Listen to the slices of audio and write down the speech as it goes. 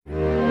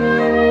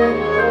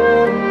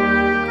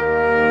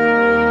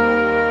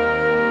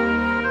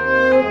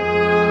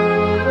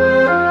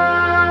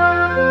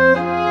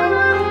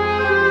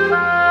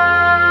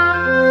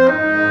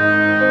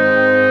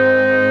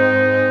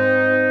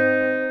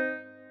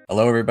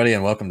Hello, everybody,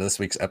 and welcome to this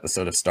week's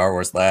episode of Star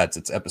Wars Lads.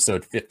 It's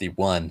episode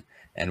 51,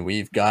 and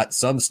we've got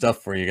some stuff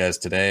for you guys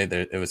today.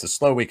 It was a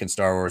slow week in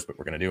Star Wars, but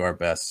we're going to do our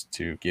best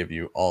to give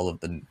you all of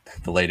the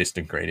latest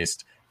and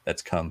greatest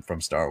that's come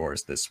from Star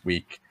Wars this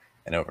week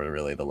and over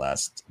really the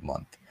last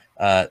month.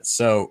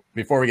 So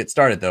before we get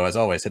started, though, as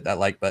always, hit that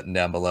like button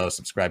down below,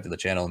 subscribe to the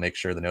channel, and make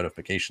sure the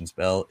notifications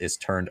bell is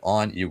turned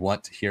on. You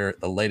want to hear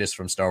the latest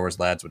from Star Wars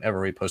Lads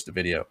whenever we post a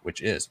video, which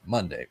is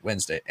Monday,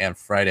 Wednesday, and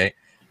Friday.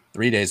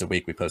 3 days a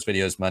week we post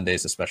videos.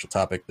 Monday's a special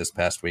topic. This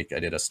past week I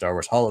did a Star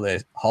Wars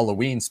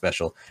Halloween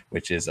special,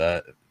 which is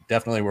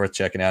definitely worth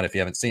checking out if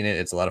you haven't seen it.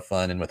 It's a lot of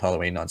fun, and with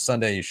Halloween on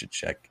Sunday, you should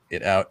check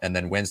it out. And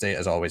then Wednesday,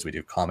 as always, we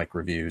do comic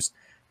reviews.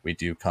 We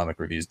do comic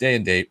reviews day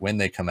and date when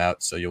they come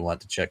out, so you'll want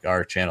to check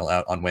our channel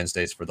out on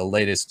Wednesdays for the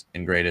latest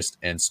and greatest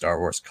in Star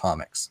Wars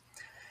comics.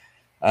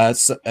 And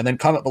then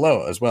comment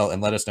below as well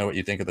and let us know what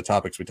you think of the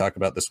topics we talked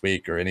about this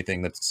week or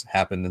anything that's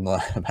happened in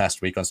the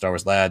past week on Star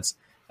Wars Lads.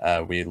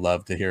 We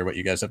love to hear what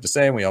you guys have to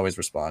say, and we always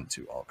respond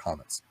to all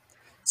comments.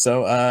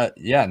 So,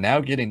 yeah, now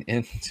getting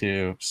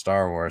into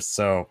Star Wars.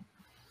 So,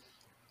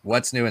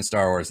 what's new in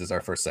Star Wars is our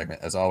first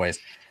segment, as always.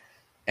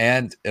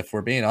 And if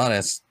we're being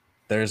honest,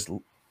 there's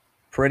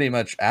pretty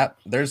much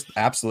there's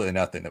absolutely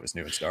nothing that was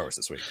new in Star Wars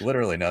this week.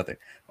 Literally nothing.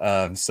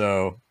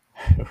 So,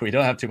 we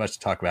don't have too much to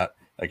talk about.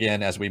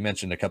 Again, as we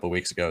mentioned a couple of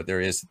weeks ago,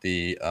 there is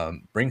the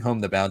Bring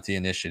Home the Bounty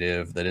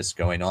initiative that is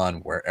going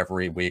on, where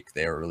every week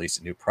they are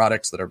releasing new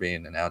products that are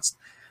being announced.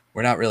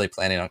 We're not really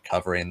planning on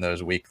covering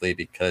those weekly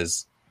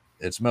because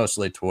it's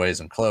mostly toys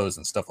and clothes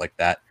and stuff like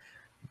that.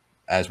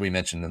 As we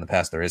mentioned in the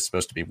past, there is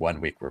supposed to be 1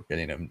 week we're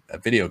getting a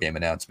video game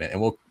announcement,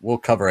 and we'll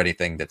cover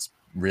anything that's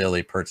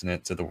really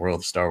pertinent to the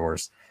world of Star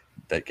Wars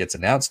that gets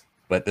announced.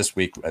 But this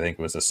week, I think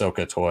it was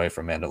Ahsoka toy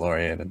from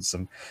Mandalorian and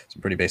some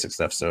pretty basic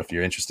stuff. So if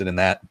you're interested in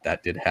that,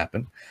 that did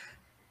happen.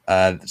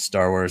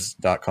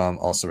 StarWars.com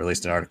also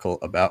released an article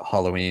about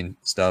Halloween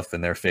stuff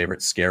and their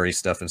favorite scary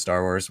stuff in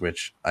Star Wars,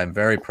 which I'm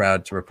very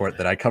proud to report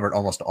that I covered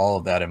almost all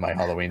of that in my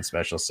Halloween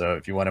special. So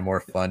if you want a more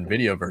fun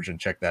video version,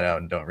 check that out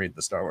and don't read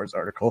the Star Wars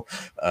article.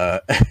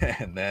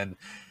 And then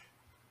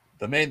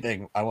the main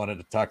thing I wanted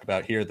to talk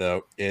about here,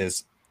 though,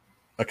 is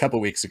a couple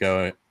weeks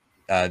ago,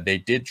 they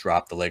did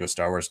drop the Lego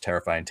Star Wars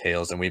Terrifying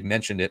Tales, and we've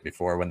mentioned it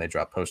before when they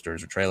dropped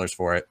posters or trailers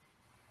for it.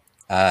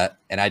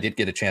 And I did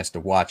get a chance to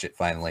watch it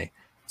finally.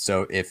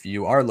 So if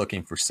you are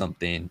looking for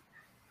something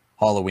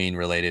Halloween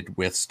related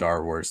with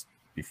Star Wars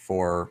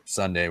before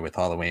Sunday with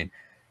Halloween,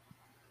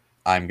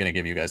 I'm going to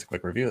give you guys a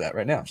quick review of that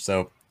right now.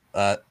 So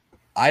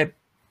I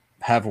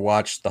have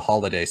watched the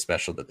holiday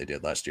special that they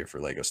did last year for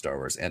Lego Star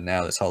Wars, and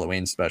now this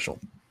Halloween special.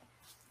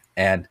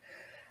 And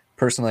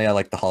personally, I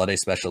like the holiday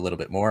special a little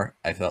bit more.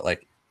 I felt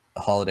like the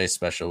holiday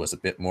special was a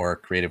bit more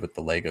creative with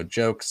the Lego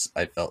jokes.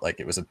 I felt like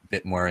it was a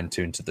bit more in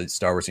tune to the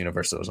Star Wars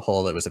universe as a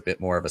whole. It was a bit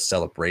more of a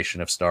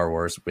celebration of Star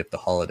Wars with the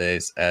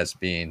holidays as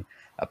being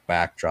a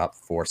backdrop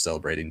for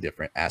celebrating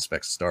different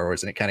aspects of Star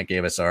Wars. And it kind of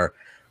gave us our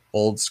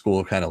old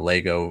school kind of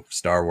Lego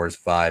Star Wars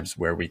vibes,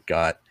 where we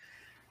got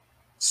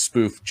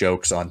spoof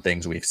jokes on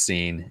things we've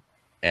seen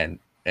and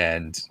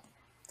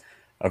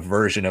a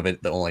version of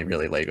it that only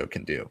really Lego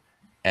can do.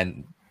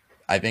 And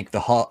I think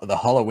the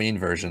Halloween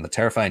version, the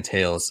Terrifying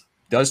Tales,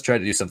 does try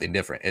to do something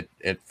different.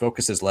 It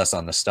focuses less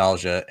on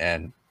nostalgia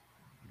and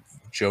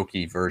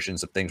jokey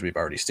versions of things we've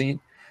already seen,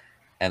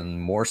 and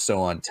more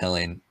so on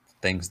telling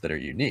things that are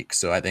unique.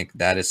 So I think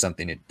that is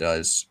something it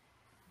does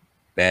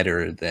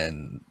better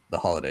than the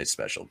holiday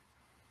special.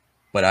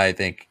 But I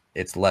think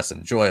it's less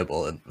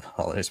enjoyable in the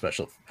holiday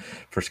special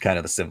for kind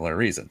of the similar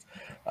reasons.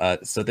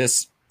 So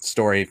this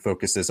story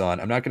focuses on,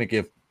 I'm not going to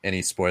give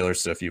any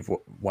spoilers, so if you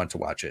want to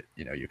watch it,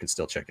 you can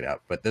still check it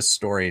out. But this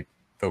story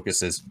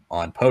focuses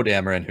on Poe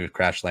Dameron, who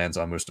crash lands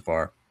on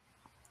Mustafar.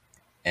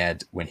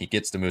 And when he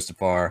gets to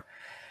Mustafar,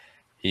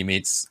 he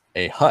meets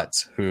a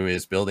Hutt who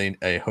is building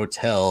a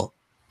hotel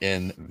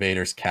in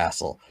Vader's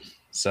castle.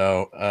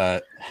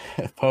 So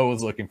Poe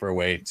was looking for a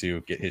way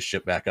to get his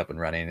ship back up and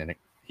running, and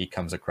he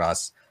comes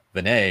across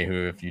Vinay,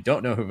 who, if you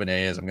don't know who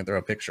Vinay is, I'm going to throw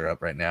a picture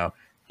up right now.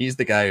 He's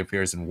the guy who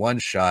appears in one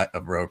shot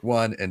of Rogue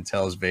One and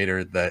tells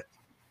Vader that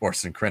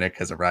Orson Krennic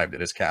has arrived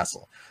at his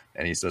castle,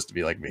 and he's supposed to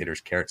be like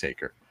Vader's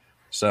caretaker.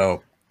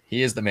 So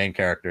he is the main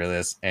character of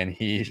this, and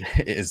he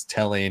is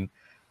telling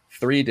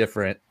 3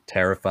 different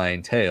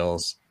terrifying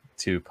tales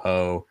to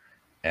Poe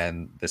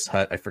and this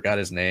Hutt. I forgot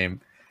his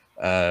name.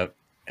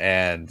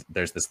 And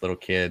there's this little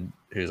kid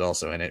who's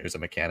also in it, who's a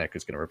mechanic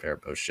who's going to repair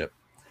Poe's ship.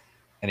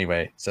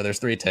 Anyway, so there's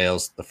 3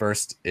 tales. The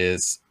first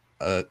is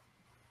a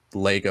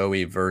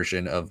Lego-y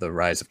version of The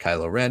Rise of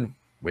Kylo Ren,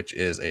 which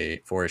is a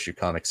 4-issue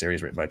comic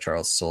series written by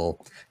Charles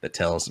Soule that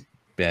tells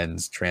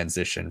Ben's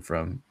transition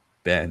from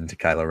Ben to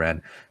Kylo Ren.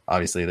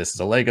 Obviously, this is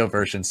a Lego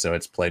version, so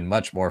it's played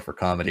much more for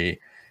comedy.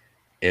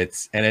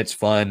 It's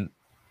fun.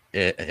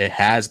 It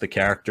has the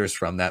characters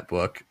from that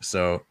book,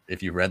 so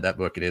if you read that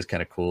book, it is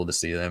kind of cool to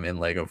see them in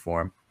Lego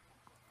form.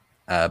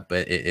 But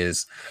it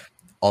is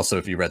also,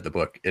 if you read the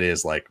book, it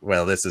is like,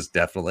 well, this is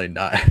definitely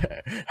not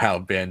how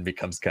Ben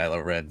becomes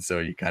Kylo Ren. So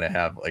you kind of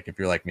have, like, if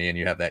you're like me and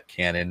you have that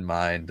canon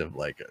mind of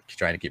like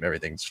trying to keep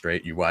everything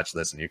straight, you watch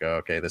this and you go,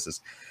 okay, this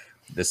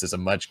is a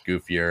much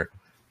goofier,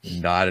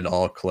 not at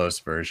all close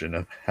version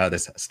of how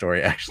this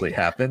story actually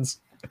happens.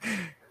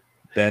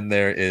 Then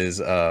there's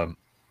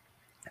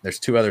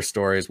two other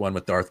stories, one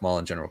with Darth Maul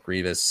and General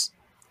Grievous,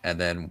 and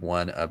then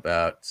one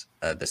about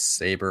the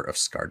Saber of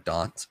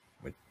Skardant.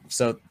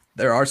 So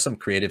there are some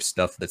creative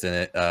stuff that's in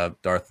it.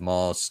 Darth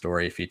Maul's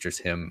story features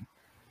him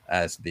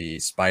as the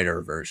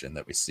spider version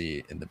that we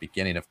see in the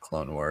beginning of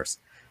Clone Wars,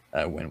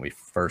 when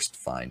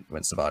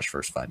Savage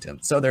first finds him.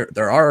 So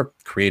there are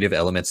creative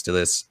elements to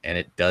this, and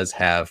it does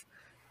have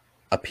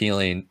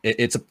appealing.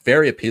 It's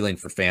very appealing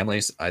for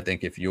families. I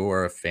think if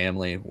you're a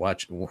family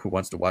who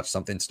wants to watch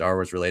something Star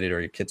Wars related, or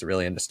your kids are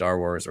really into Star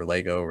Wars or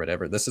Lego or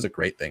whatever, this is a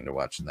great thing to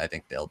watch, and I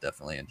think they'll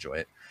definitely enjoy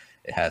it.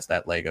 It has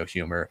that Lego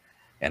humor,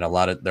 and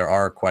there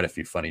are quite a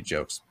few funny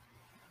jokes.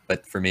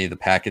 But for me, the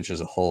package as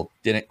a whole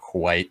didn't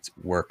quite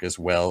work as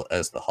well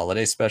as the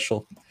holiday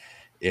special.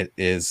 It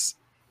is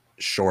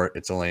short.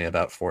 It's only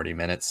about 40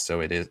 minutes,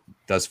 so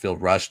does feel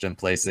rushed in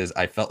places.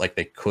 I felt like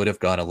they could have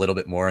gone a little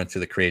bit more into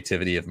the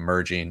creativity of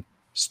merging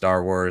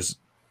Star Wars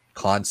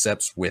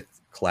concepts with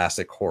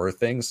classic horror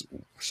things,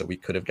 so we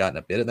could have gotten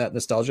a bit of that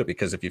nostalgia,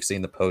 because if you've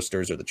seen the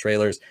posters or the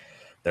trailers,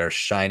 there's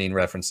Shining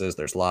references,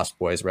 there's Lost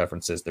Boys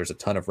references, there's a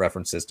ton of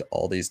references to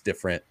all these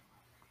different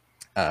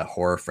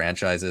horror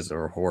franchises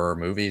or horror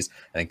movies.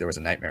 I think there was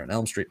a Nightmare on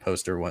Elm Street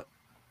poster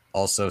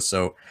also.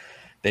 So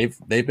they've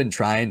been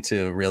trying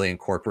to really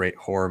incorporate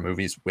horror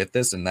movies with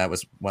this, and that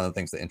was one of the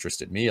things that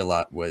interested me a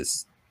lot,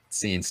 was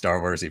seeing Star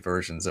Warsy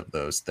versions of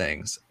those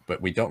things. But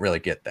we don't really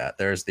get that.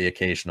 There's the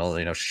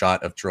occasional,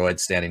 shot of droids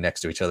standing next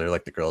to each other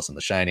like the girls in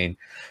The Shining.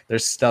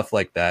 There's stuff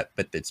like that,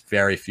 but it's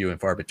very few and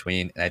far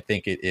between. And I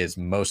think it is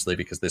mostly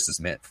because this is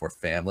meant for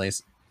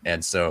families,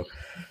 and so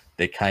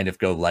they kind of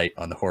go light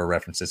on the horror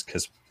references,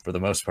 because for the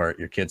most part,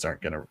 your kids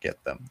aren't going to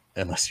get them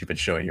unless you've been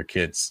showing your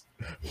kids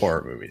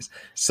horror movies.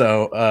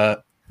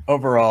 So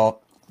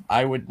overall,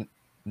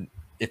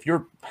 if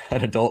you're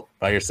an adult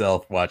by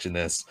yourself watching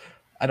this,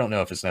 I don't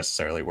know if it's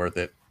necessarily worth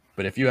it.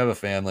 But if you have a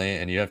family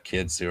and you have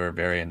kids who are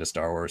very into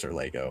Star Wars or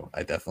Lego,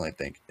 I definitely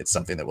think it's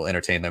something that will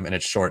entertain them. And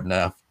it's short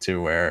enough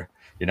to where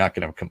you're not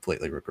going to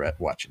completely regret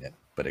watching it.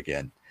 But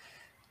again,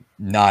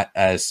 not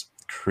as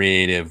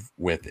creative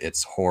with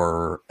its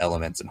horror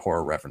elements and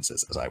horror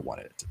references as I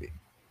wanted it to be.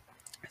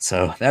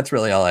 So that's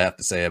really all I have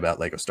to say about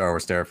Lego Star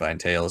Wars Terrifying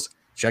Tales.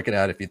 Check it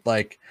out if you'd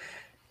like.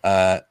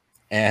 And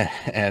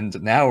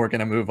now we're going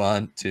to move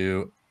on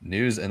to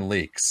news and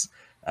leaks.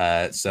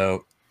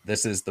 So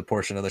this is the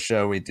portion of the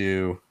show we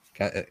do,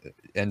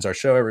 ends our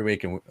show every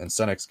week, and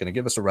Sonic's going to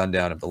give us a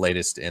rundown of the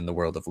latest in the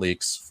world of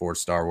leaks for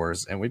Star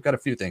Wars, and we've got a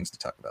few things to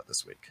talk about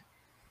this week.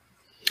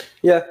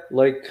 Yeah,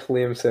 like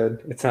Liam said,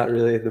 it's not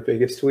really the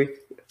biggest week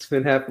that's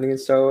been happening in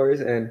Star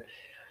Wars, and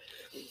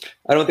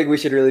I don't think we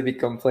should really be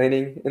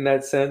complaining in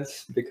that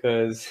sense,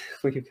 because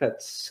we've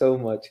got so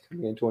much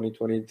coming in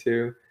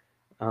 2022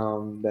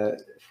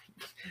 that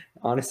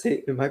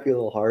honestly, it might be a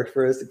little hard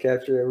for us to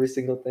capture every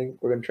single thing.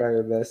 We're going to try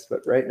our best,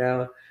 but right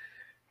now,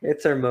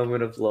 it's our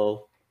moment of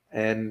lull.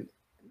 And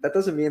that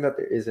doesn't mean that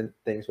there isn't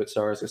things with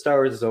Star Wars. So Star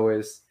Wars is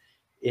always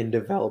in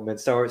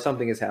development. Star Wars,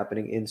 something is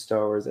happening in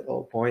Star Wars at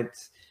all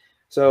points.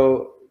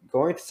 So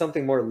going to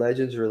something more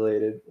Legends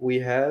related, we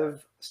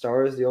have Star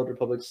Wars: The Old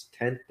Republic's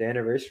 10th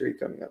anniversary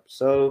coming up.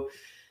 So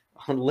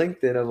on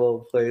LinkedIn, of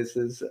all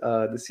places,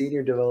 the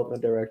senior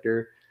development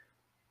director,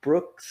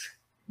 Brooks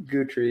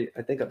Guthrie,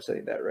 I think I'm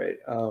saying that right.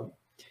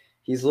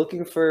 He's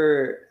looking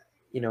for,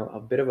 a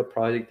bit of a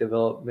project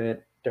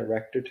development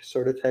director to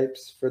sort of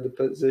types for the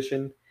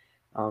position.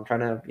 Trying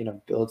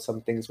to, build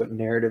some things with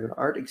narrative and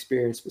art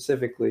experience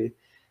specifically.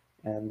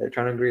 And they're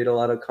trying to create a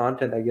lot of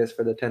content, I guess,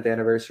 for the 10th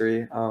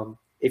anniversary.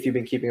 If you've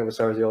been keeping up with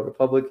Star Wars: The Old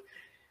Republic,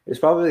 it's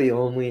probably the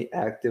only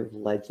active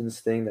Legends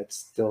thing that's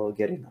still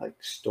getting like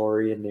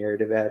story and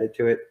narrative added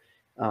to it.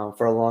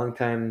 For a long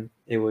time,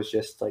 it was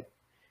just like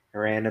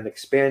random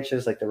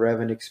expansions, like the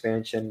Revan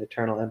expansion,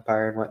 Eternal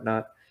Empire, and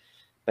whatnot.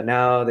 But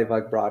now they've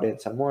like brought in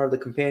some more of the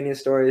companion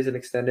stories and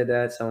extended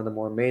that, some of the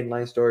more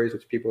mainline stories,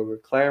 which people were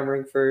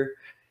clamoring for.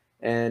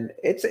 And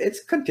it's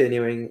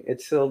continuing.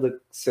 It's still the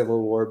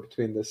civil war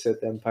between the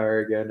Sith Empire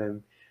again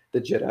and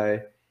the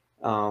Jedi.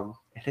 And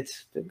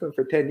it's been going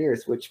for 10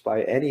 years, which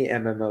by any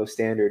MMO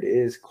standard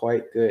is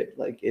quite good.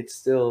 Like it's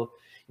still,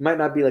 it might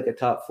not be like a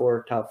top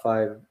 4, top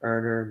 5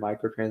 earner,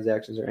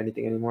 microtransactions or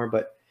anything anymore,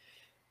 but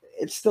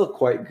it's still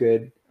quite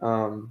good.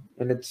 And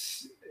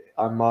it's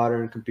on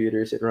modern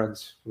computers, it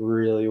runs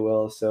really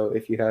well. So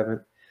if you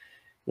haven't,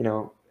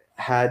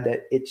 had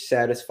that itch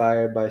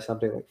satisfied by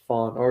something like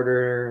Fallen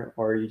Order,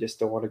 or you just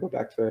don't want to go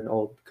back to an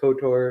old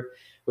KOTOR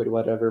with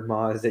whatever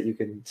mods that you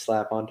can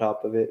slap on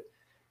top of it,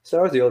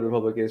 Star Wars: The Old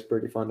Republic is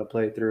pretty fun to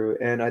play through.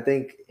 And I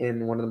think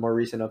in one of the more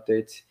recent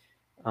updates,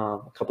 a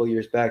couple of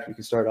years back, you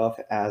can start off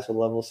as a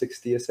level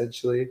 60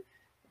 essentially.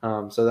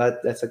 So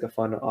that's like a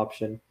fun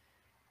option.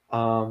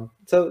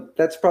 So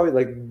that's probably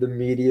like the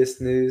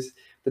meatiest news.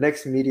 The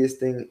next meatiest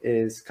thing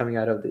is coming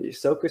out of the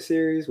Ahsoka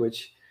series,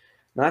 which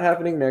not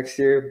happening next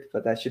year,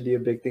 but that should be a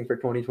big thing for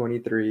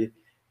 2023.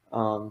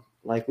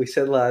 Like we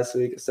said last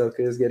week,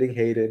 Ahsoka is getting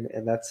Hayden,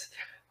 and that's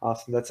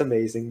awesome. That's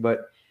amazing.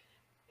 But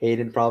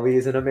Hayden probably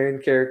isn't a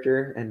main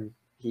character, and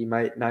he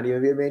might not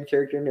even be a main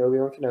character in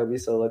Obi-Wan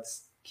Kenobi. So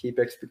let's keep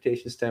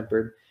expectations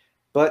tempered.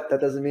 But that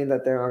doesn't mean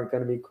that there aren't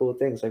going to be cool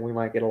things. Like we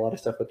might get a lot of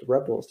stuff with the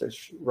Rebels.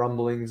 There's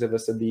rumblings of a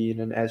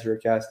Sabine and Ezra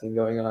casting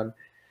going on.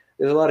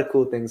 There's a lot of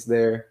cool things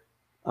there.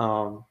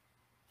 But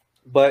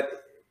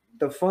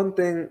the fun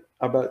thing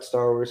about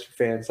Star Wars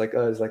fans like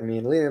us, like me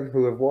and Liam,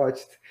 who have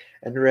watched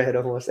and read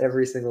almost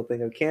every single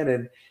thing of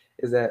canon,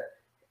 is that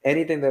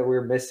anything that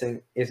we're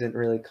missing isn't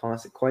really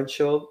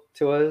consequential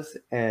to us,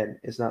 and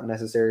it's not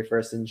necessary for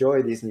us to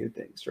enjoy these new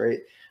things, right?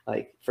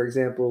 Like, for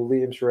example,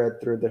 Liam's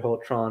read through the whole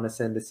Tron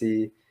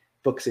Ascendancy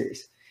book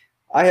series.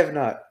 I have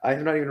not. I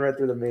have not even read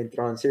through the main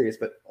Thrawn series,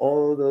 but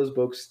all those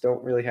books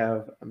don't really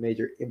have a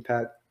major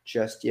impact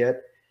just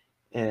yet.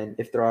 And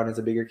if Thrawn is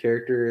a bigger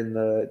character in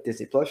the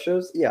Disney Plus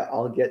shows, yeah,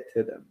 I'll get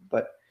to them.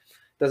 But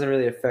it doesn't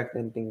really affect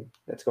anything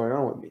that's going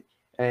on with me.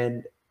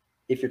 And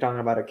if you're talking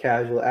about a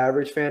casual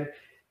average fan,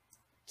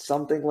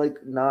 something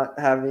like not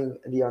having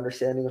the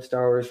understanding of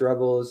Star Wars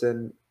Rebels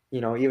and,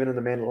 even in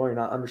The Mandalorian,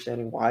 not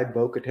understanding why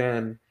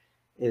Bo-Katan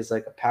is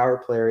like a power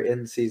player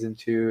in season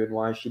 2 and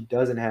why she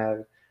doesn't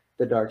have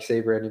the dark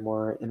saber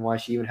anymore and why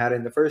she even had it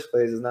in the first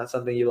place is not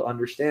something you'll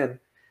understand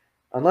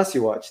unless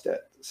you watched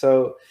it.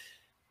 So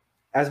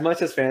as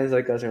much as fans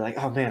like us are like,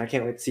 oh man, I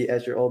can't wait to see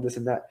Ezra, all this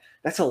and that,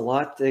 that's a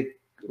lot to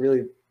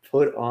really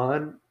put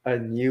on a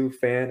new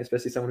fan,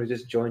 especially someone who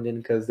just joined in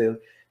because they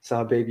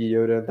saw Baby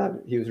Yoda and thought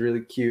he was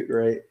really cute,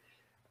 right?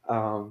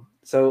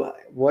 So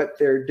what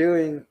they're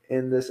doing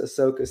in this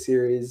Ahsoka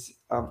series,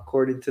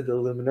 according to the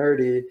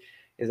Illuminati,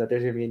 is that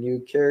there's going to be a new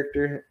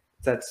character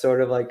that's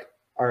sort of like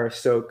our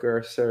Ahsoka,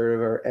 or sort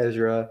of our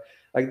Ezra,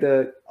 like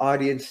the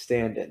audience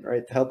stand-in,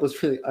 right, to help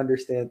us really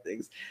understand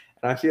things.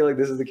 And I feel like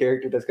this is a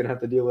character that's going to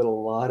have to deal with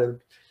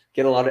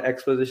get a lot of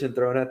exposition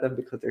thrown at them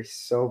because there's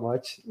so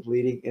much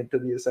leading into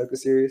the Ahsoka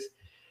series.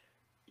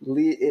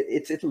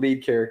 It's a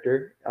lead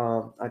character.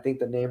 I think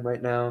the name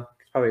right now,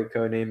 probably a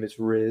code name, is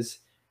Riz.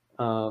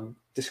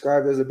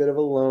 Described as a bit of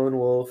a lone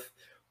wolf,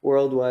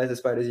 worldwide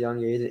despite his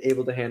young age, and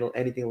able to handle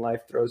anything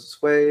life throws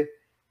his way,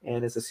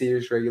 and is a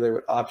series regular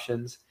with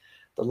options.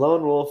 The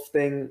lone wolf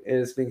thing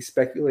is being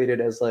speculated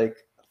as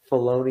like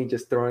Filoni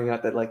just throwing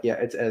out that like, yeah,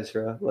 it's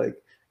Ezra,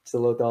 like it's the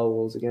Lothal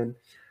Wolves again.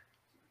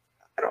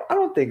 I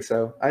don't think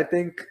so. I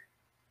think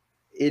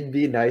it'd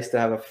be nice to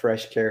have a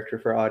fresh character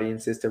for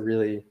audiences to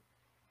really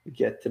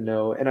get to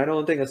know. And I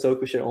don't think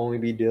Ahsoka should only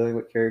be dealing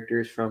with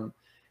characters from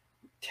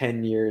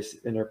 10 years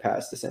in her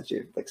past,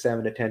 essentially, like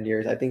 7 to 10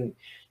 years. I think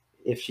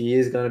if she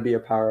is going to be a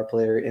power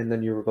player in the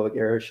New Republic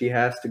era, she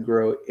has to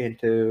grow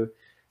into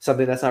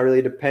something that's not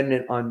really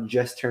dependent on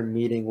just her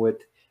meeting with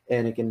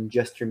Anakin,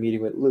 just her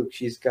meeting with Luke.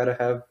 She's got to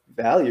have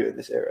value in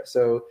this era.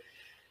 So,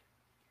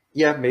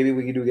 yeah, maybe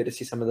we do get to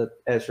see some of the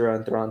Ezra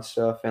and Thrawn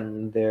stuff,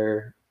 and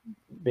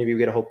maybe we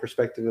get a whole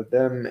perspective of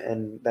them,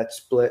 and that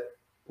split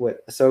with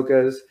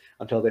Ahsoka's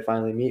until they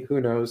finally meet.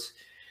 Who knows?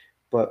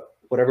 But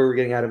whatever we're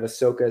getting out of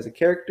Ahsoka as a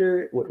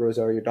character, with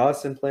Rosario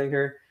Dawson playing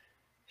her,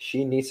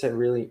 she needs to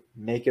really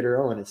make it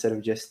her own instead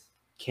of just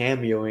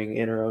cameoing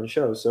in her own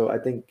show. So I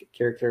think a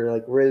character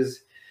like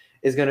Riz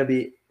is going to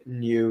be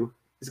new.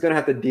 It's going to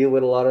have to deal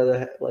with a lot of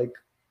the like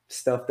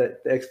stuff,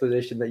 that the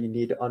exposition that you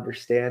need to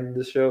understand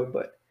the show,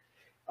 but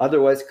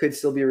otherwise could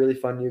still be a really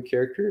fun new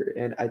character.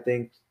 And I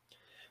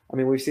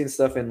mean, we've seen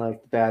stuff in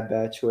like Bad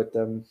Batch with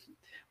them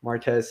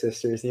Martez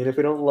sisters. And if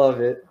we don't love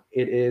it,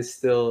 it is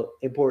still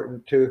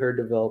important to her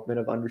development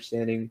of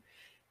understanding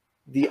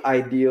the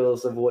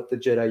ideals of what the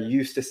Jedi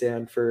used to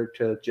stand for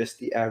to just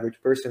the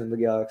average person in the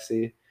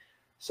galaxy.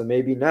 So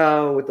maybe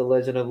now with the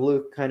legend of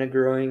Luke kind of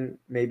growing,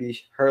 maybe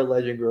her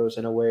legend grows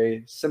in a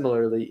way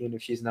similarly, even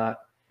if she's not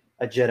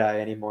a Jedi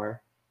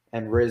anymore.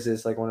 And Riz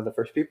is like one of the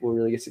first people who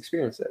really gets to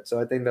experience that. So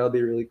I think that'll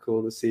be really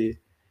cool to see. The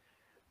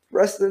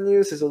rest of the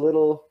news is a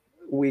little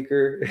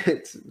weaker.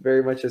 It's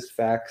very much just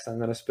facts. I'm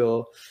going to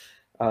spill.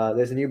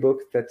 There's a new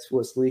book that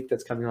was leaked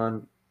that's coming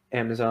on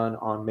Amazon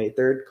on May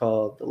 3rd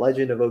called The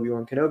Legend of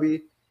Obi-Wan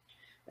Kenobi.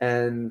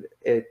 And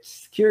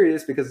it's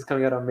curious because it's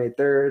coming out on May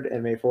 3rd,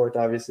 and May 4th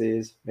obviously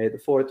is May the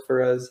 4th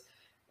for us.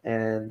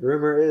 And the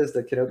rumor is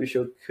the Kenobi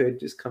show could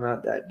just come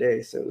out that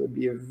day. So it would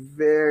be a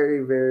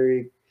very,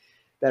 very,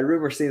 that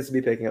rumor seems to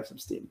be picking up some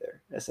steam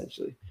there,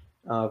 essentially,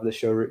 of the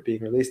show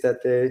being released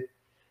that day.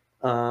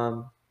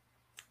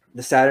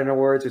 The Saturn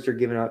Awards, which are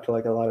given out to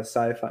like a lot of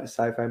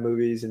sci-fi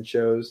movies and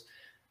shows.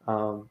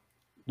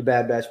 The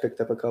Bad Batch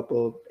picked up a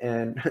couple,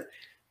 and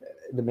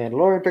The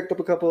Mandalorian picked up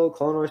a couple,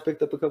 Clone Wars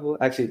picked up a couple.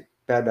 Actually,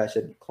 Bad Batch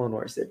did, Clone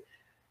Wars did.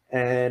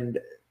 And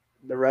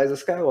The Rise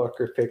of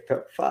Skywalker picked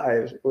up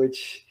 5,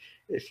 which,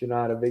 if you're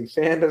not a big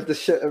fan of the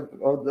show,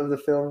 of the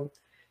film,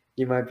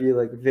 you might be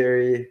like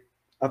very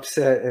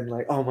upset and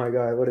like, oh my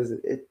god, what is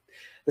it?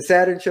 The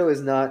Saturn show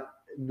is not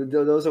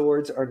those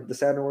awards are the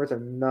Saturn Awards are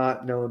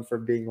not known for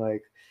being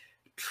like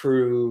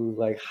true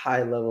like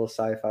high level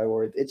sci-fi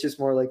awards. It's just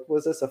more like,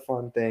 was this a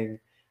fun thing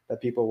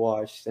that people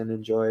watched and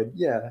enjoyed?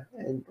 Yeah,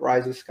 and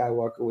Rise of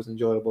Skywalker was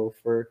enjoyable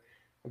for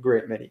a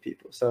great many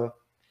people. So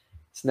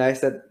it's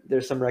nice that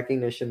there's some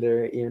recognition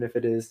there, even if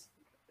it is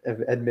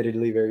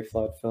admittedly very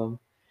flawed film.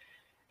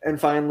 And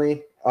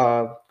finally,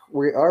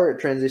 we are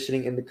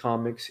transitioning in the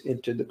comics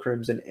into the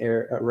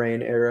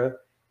Reign era.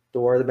 The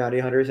War of the Bounty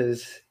Hunters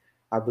is,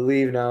 I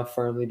believe, now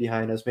firmly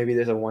behind us. Maybe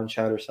there's a one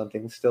shot or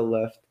something still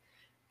left,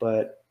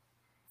 but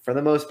for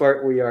the most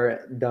part, we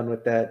are done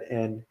with that.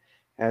 And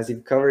as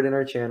you've covered in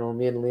our channel,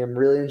 me and Liam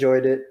really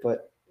enjoyed it,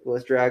 but it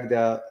was dragged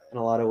out in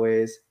a lot of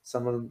ways.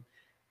 Some of them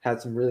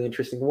had some really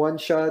interesting one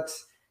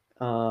shots.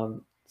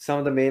 Some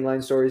of the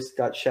mainline stories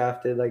got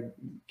shafted, like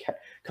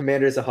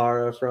Commander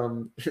Zahara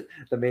from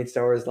the main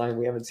Star Wars line.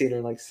 We haven't seen her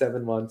in like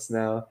 7 months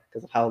now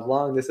because of how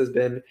long this has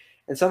been.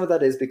 And some of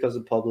that is because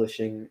of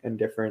publishing and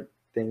different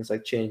things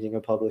like changing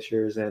of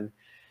publishers and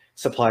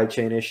supply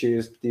chain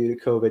issues due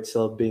to COVID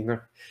still being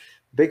a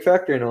big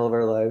factor in all of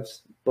our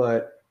lives.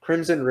 But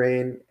Crimson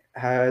Reign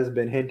has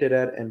been hinted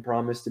at and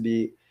promised to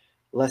be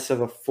less of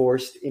a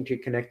forced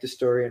interconnected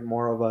story and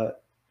more of a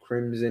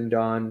Crimson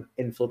Dawn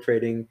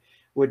infiltrating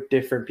with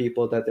different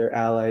people that they're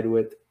allied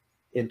with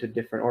into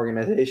different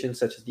organizations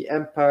such as the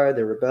Empire,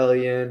 the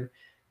Rebellion.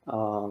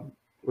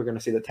 We're going to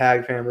see the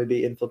Tag family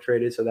be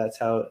infiltrated, so that's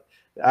how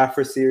the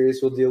Afra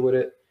series will deal with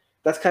it.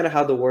 That's kind of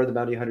how the War of the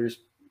Bounty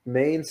Hunters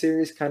main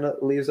series kind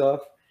of leaves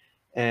off.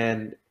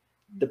 And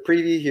the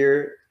preview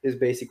here is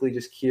basically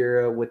just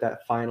Kira with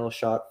that final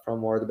shot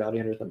from War of the Bounty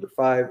Hunters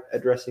 #5,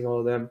 addressing all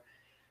of them.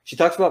 She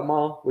talks about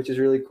Maul, which is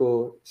really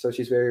cool. So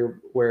she's very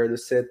aware of the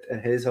Sith and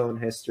his own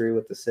history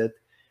with the Sith.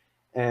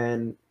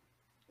 And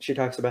she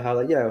talks about how,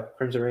 like, yeah,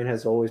 Crimson Reign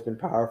has always been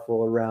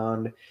powerful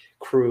around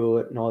crew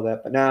and all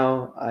that, but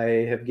now I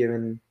have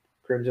given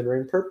Crimson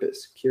Reign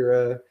purpose.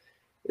 Kira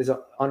is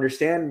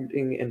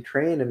understanding and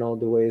trained in all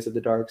the ways of the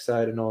dark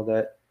side and all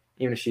that,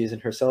 even if she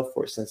isn't herself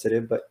force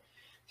sensitive, but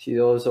she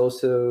is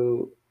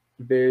also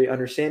very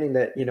understanding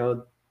that, you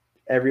know,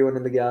 everyone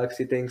in the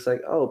galaxy thinks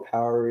like, oh,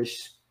 power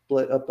is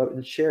split up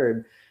and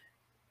shared,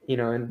 you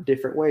know, in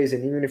different ways.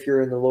 And even if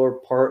you're in the lower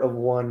part of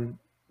one,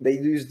 they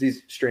use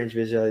these strange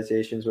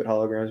visualizations with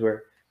holograms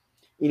where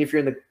even if you're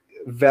in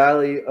the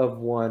valley of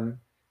one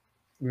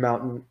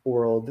mountain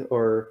world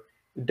or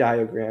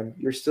diagram,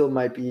 you still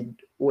might be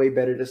way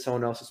better to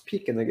someone else's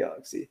peak in the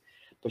galaxy.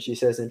 But she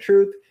says, in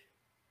truth,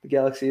 the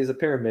galaxy is a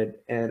pyramid,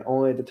 and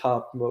only the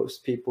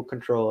topmost people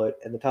control it,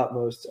 and the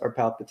topmost are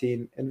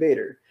Palpatine and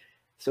Vader.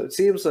 So it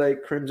seems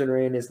like Crimson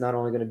Reign is not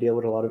only going to deal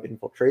with a lot of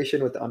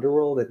infiltration with the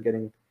underworld and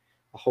getting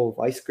a whole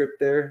vice grip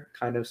there,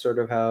 kind of sort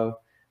of how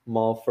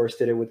Maul first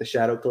did it with the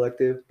Shadow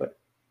Collective, but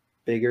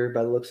bigger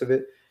by the looks of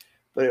it.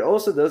 But it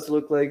also does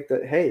look like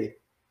that, hey,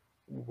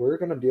 we're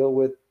going to deal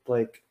with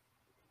like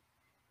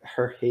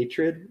her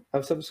hatred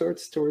of some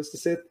sorts towards the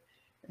Sith.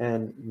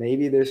 And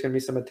maybe there's going to be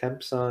some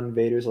attempts on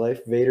Vader's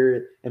life.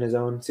 Vader in his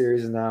own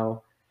series is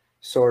now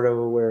sort of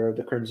aware of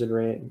the Crimson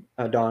Reign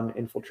Dawn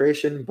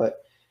infiltration.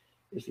 But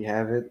if you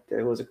haven't,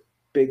 there was a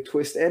big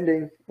twist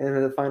ending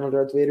in the final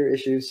Darth Vader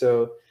issue.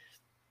 So,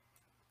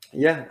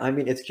 yeah, I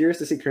mean, it's curious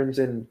to see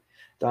Crimson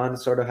Dawn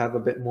sort of have a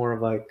bit more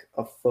of like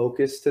a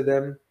focus to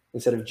them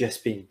instead of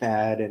just being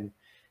bad and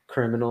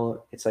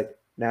criminal. It's like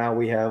now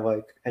we have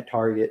like a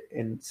target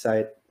in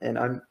sight. And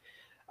I'm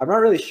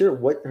not really sure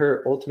what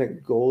her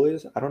ultimate goal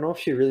is. I don't know if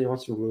she really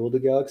wants to rule the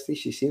galaxy.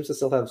 She seems to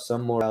still have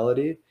some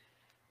morality,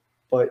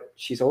 but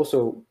she's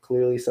also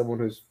clearly someone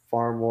who's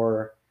far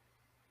more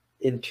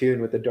in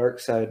tune with the dark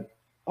side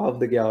of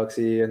the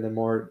galaxy and the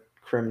more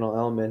criminal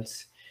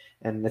elements.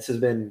 And this has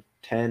been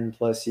 10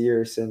 plus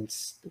years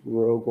since a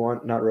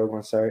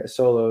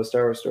Solo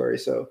Star Wars story.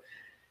 So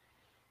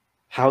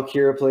how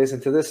Kira plays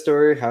into this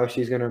story, how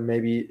she's going to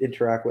maybe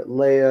interact with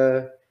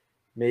Leia,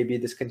 maybe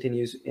this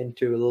continues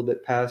into a little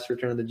bit past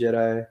Return of the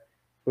Jedi.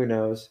 Who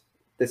knows?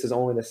 This is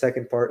only the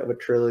second part of a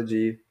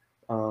trilogy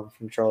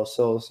from Charles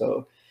Soule.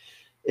 So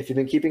if you've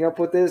been keeping up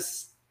with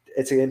this,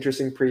 it's an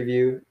interesting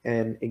preview,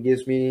 and it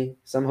gives me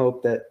some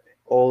hope that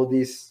all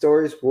these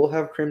stories will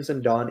have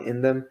Crimson Dawn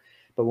in them,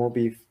 but won't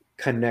be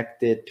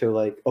connected to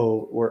like,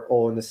 oh, we're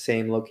all in the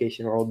same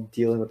location, we're all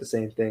dealing with the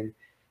same thing.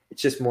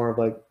 It's just more of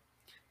like,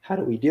 how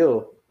do we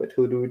deal with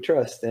who do we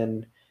trust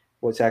and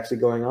what's actually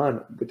going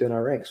on within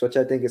our ranks, which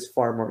I think is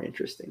far more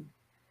interesting.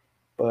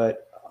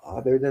 But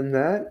other than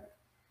that,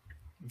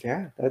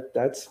 yeah,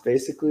 that's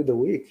basically the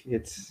week.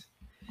 It's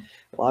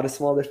a lot of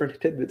small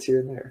different tidbits here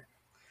and there.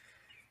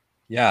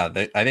 Yeah,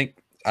 I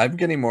think I'm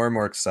getting more and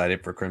more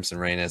excited for Crimson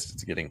Reign as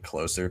it's getting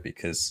closer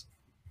because,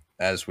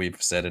 as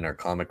we've said in our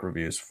comic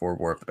reviews for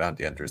War of the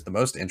Bounty Hunters, the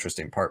most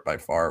interesting part by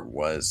far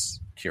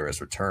was Kira's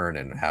return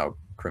and how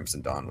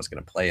Crimson Dawn was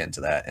going to play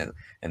into that.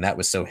 And that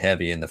was so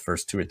heavy in the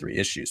first 2 or 3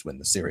 issues when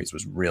the series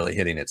was really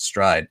hitting its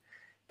stride.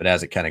 But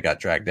as it kind of got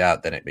dragged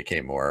out, then it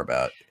became more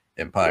about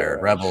Empire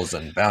and Rebels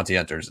and Bounty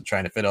Hunters and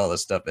trying to fit all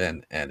this stuff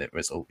in. And it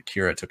was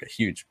Kira took a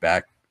huge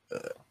back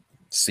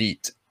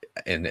seat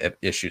in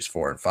issues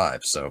 4 and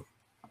 5. So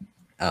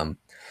Um,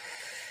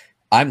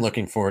 I'm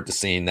looking forward to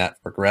seeing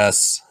that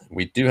progress.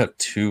 We do have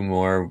 2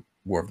 more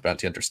War of the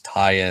Bounty Hunters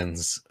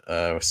tie-ins,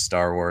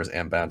 Star Wars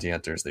and Bounty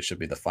Hunters. They should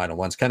be the final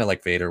ones, kind of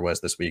like Vader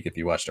was this week. If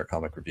you watched our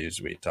comic reviews,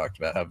 we talked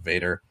about how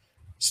Vader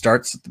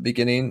starts at the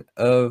beginning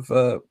of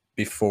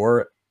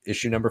before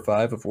issue number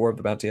 5 of War of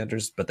the Bounty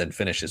Hunters, but then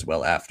finishes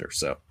well after.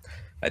 So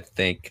I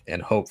think,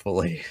 and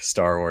hopefully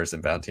Star Wars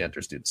and Bounty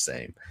Hunters do the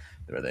same,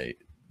 where they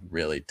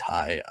really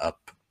tie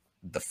up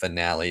the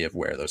finale of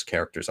where those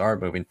characters are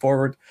moving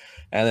forward.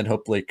 And then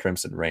hopefully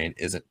Crimson Reign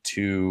isn't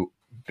too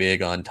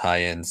big on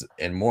tie-ins,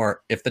 and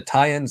more, if the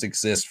tie-ins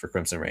exist for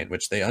Crimson Reign,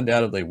 which they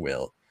undoubtedly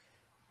will,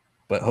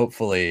 but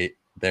hopefully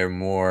they're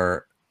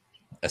more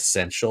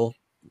essential,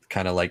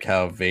 kind of like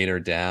how Vader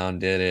Down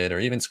did it, or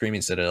even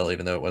Screaming Citadel,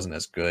 even though it wasn't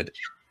as good.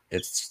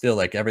 It's still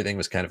like everything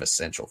was kind of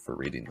essential for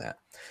reading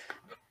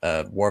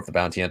that. War of the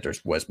Bounty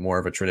Hunters was more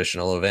of a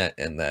traditional event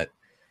in that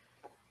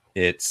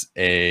it's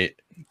a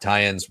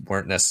tie-ins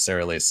weren't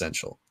necessarily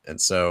essential. And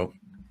so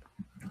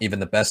even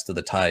the best of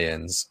the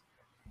tie-ins,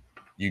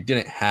 you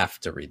didn't have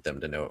to read them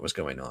to know what was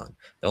going on.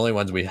 The only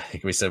ones we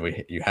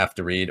said you have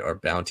to read are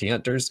Bounty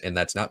Hunters, and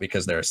that's not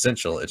because they're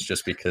essential. It's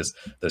just because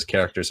those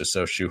characters are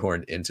so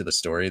shoehorned into the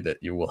story that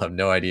you will have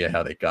no idea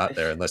how they got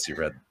there unless you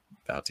read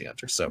Bounty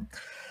Hunters. So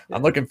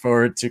I'm looking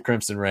forward to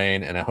Crimson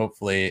Reign, and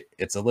hopefully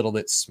it's a little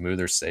bit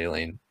smoother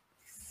sailing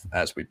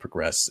as we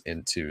progress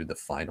into the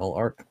final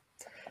arc.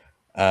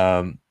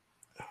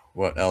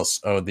 What else?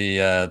 Oh,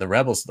 the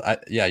Rebels.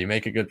 Yeah, you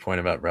make a good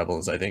point about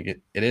Rebels. I think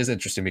it is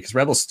interesting because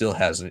Rebels still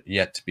hasn't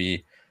yet to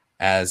be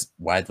as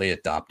widely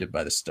adopted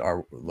by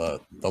the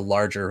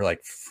larger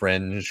like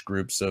fringe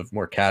groups of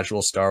more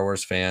casual Star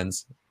Wars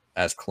fans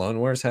as Clone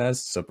Wars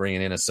has. So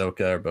bringing in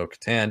Ahsoka or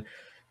Bo-Katan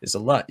is a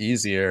lot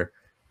easier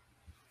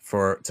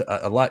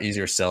a lot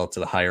easier sell to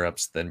the higher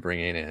ups than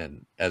bringing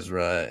in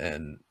Ezra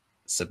and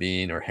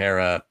Sabine or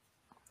Hera.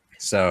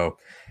 So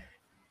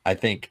I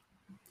think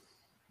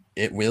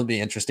it will be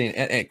interesting,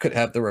 and it could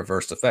have the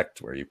reverse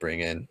effect where you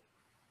bring in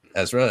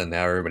Ezra and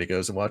now everybody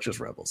goes and watches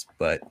Rebels,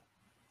 but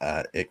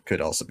it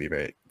could also be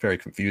very, very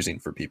confusing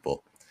for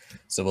people.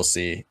 So we'll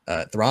see.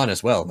 Thrawn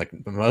as well. Like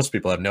most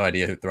people have no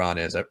idea who Thrawn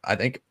is. I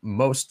think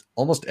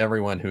almost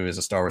everyone who is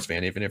a Star Wars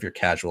fan, even if you're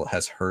casual,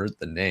 has heard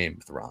the name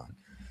Thrawn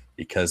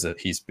because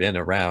he's been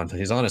around.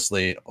 He's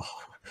honestly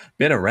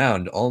been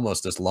around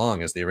almost as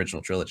long as the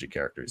original trilogy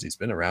characters. He's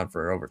been around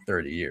for over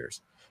 30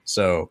 years.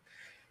 So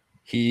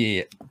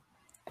he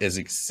has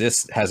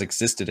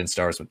existed in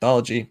Star Wars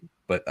mythology,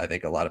 but I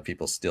think a lot of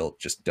people still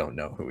just don't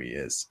know who he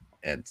is,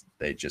 and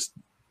they just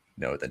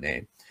know the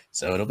name.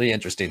 So it'll be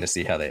interesting to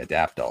see how they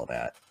adapt all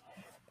that,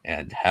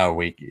 and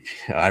how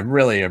I'm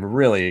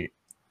really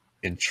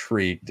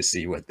intrigued to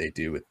see what they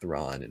do with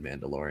Thrawn and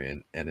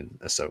Mandalorian and in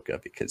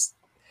Ahsoka, because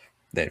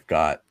they've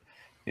got,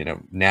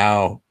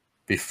 now,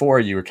 before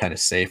you were kind of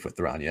safe with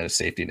Thrawn, you had a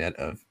safety net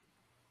of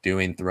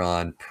doing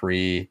Thrawn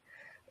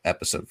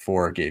Episode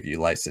 4 gave you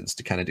license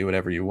to kind of do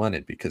whatever you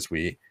wanted because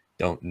we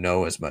don't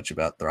know as much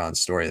about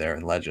Thrawn's story there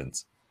in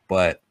Legends.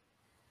 But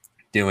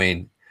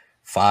doing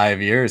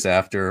 5 years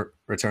after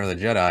Return of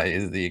the Jedi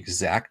is the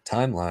exact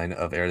timeline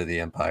of Heir to the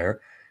Empire,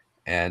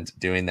 and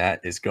doing that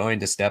is going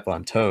to step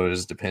on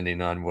toes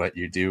depending on what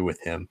you do with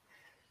him.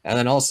 And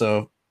then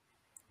also,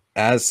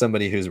 as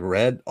somebody who's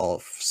read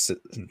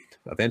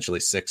eventually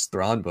 6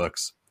 Thrawn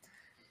books,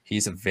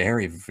 he's a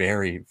very,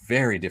 very,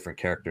 very different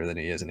character than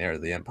he is in Heir to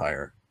the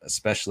Empire,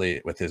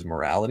 especially with his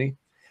morality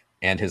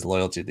and his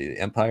loyalty to the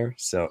Empire.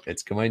 So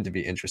it's going to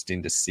be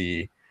interesting to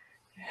see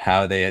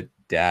how they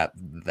adapt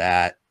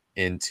that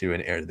into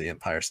an Heir to the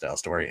Empire style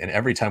story. And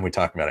every time we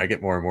talk about it, I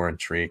get more and more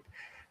intrigued.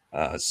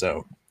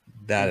 So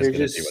that is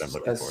going to be what I'm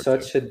looking forward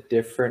to. Such a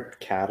different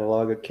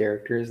catalog of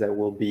characters that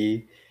will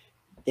be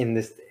in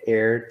this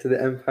Heir to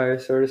the Empire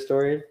sort of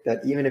story,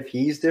 that even if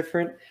he's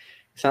different,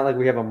 it's not like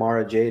we have a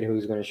Mara Jade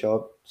who's going to show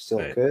up still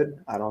right. Good.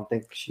 I don't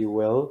think she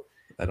will.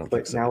 I don't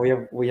think so. Now we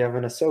have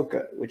an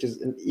Ahsoka, which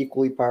is an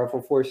equally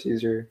powerful Force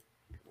user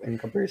in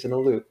comparison to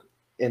Luke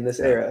in this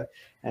era,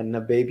 and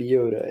a Baby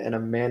Yoda and a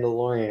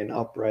Mandalorian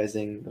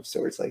uprising of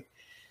sorts. Like,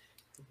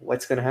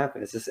 what's going to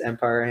happen? Is this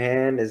Empire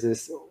hand? Is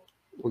this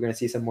we're going to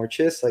see some more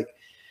Chiss? Like,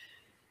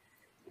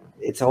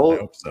 it's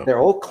all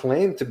they're all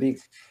claimed to be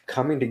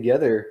coming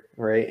together,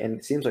 right? And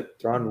it seems like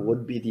Thrawn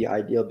would be the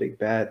ideal big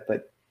bad,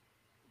 but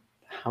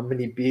how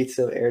many beats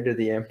of Heir to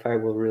the Empire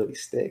will really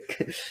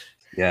stick?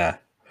 Yeah,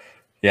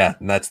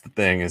 and that's the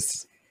thing,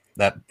 is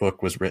that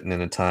book was written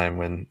in a time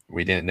when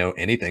we didn't know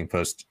anything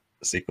post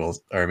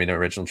sequels,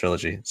 original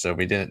trilogy. So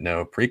we didn't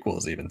know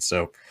prequels even.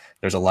 So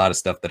there's a lot of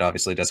stuff that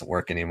obviously doesn't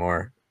work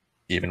anymore,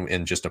 even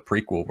in just a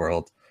prequel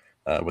world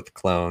with the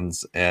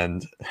clones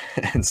and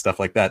stuff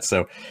like that.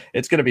 So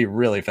it's going to be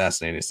really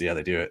fascinating to see how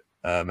they do it.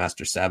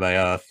 Master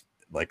Sabayoth,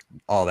 like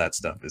all that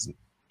stuff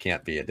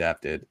can't be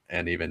adapted,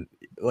 and even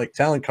like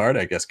Talon Card,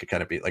 I guess, could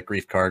kind of be like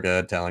Grief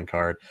Karga, Talon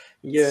Card.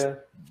 Yeah,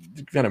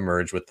 kind of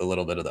merge with a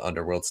little bit of the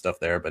underworld stuff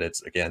there, but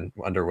it's, again,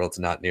 underworld's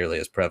not nearly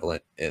as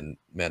prevalent in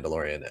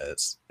Mandalorian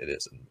as it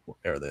is in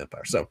Heir of the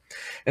Empire. So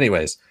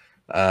anyways,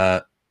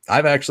 I've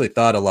actually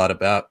thought a lot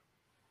about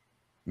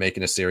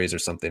making a series or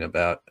something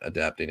about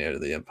adapting Heir to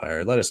the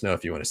Empire. Let us know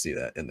if you want to see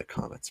that in the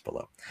comments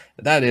below.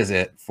 But that is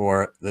it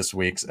for this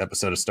week's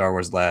episode of Star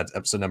Wars Lads,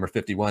 episode number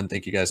 51.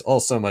 Thank you guys all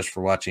so much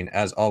for watching.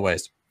 As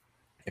always,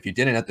 if you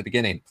didn't at the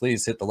beginning,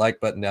 please hit the like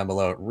button down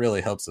below. It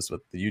really helps us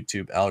with the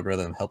YouTube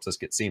algorithm, helps us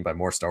get seen by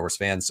more Star Wars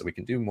fans so we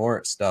can do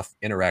more stuff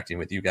interacting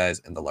with you guys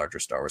and the larger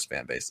Star Wars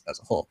fan base as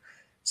a whole.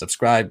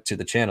 Subscribe to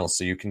the channel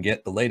so you can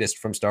get the latest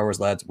from Star Wars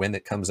Lads when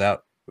it comes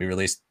out. We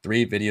release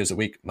 3 videos a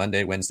week,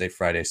 Monday, Wednesday,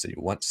 Friday, so you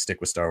want to stick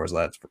with Star Wars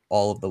Lads for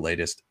all of the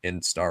latest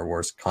in Star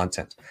Wars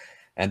content.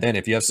 And then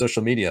if you have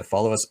social media,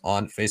 follow us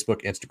on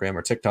Facebook, Instagram,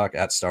 or TikTok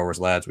at Star Wars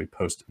Lads. We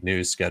post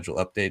news, schedule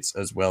updates,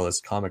 as well as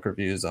comic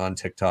reviews on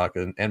TikTok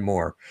and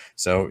more.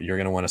 So you're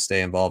going to want to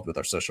stay involved with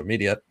our social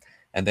media.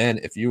 And then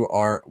if you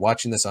are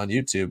watching this on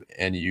YouTube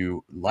and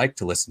you like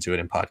to listen to it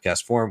in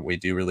podcast form, we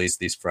do release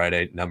these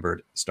Friday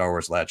numbered Star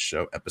Wars Lads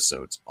show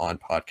episodes on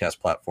podcast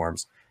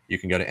platforms. You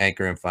can go to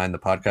Anchor and find the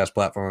podcast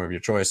platform of your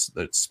choice.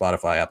 That's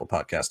Spotify, Apple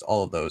Podcast,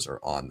 all of those are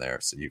on there.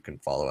 So you can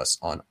follow us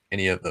on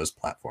any of those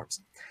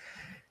platforms.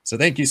 So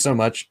thank you so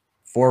much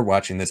for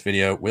watching this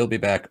video. We'll be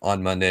back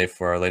on Monday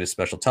for our latest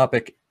special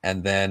topic,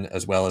 and then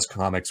as well as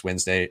Comics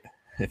Wednesday.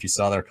 If you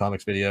saw their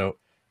comics video,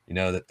 you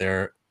know that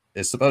there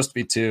is supposed to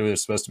be 2.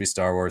 There's supposed to be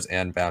Star Wars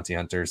and Bounty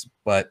Hunters,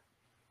 but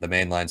the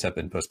main lines have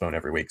been postponed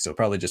every week, so it'll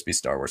probably just be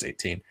Star Wars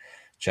 18.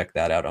 Check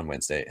that out on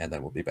Wednesday, and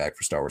then we'll be back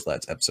for Star Wars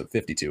Lads episode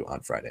 52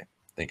 on Friday.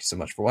 Thank you so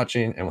much for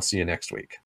watching, and we'll see you next week.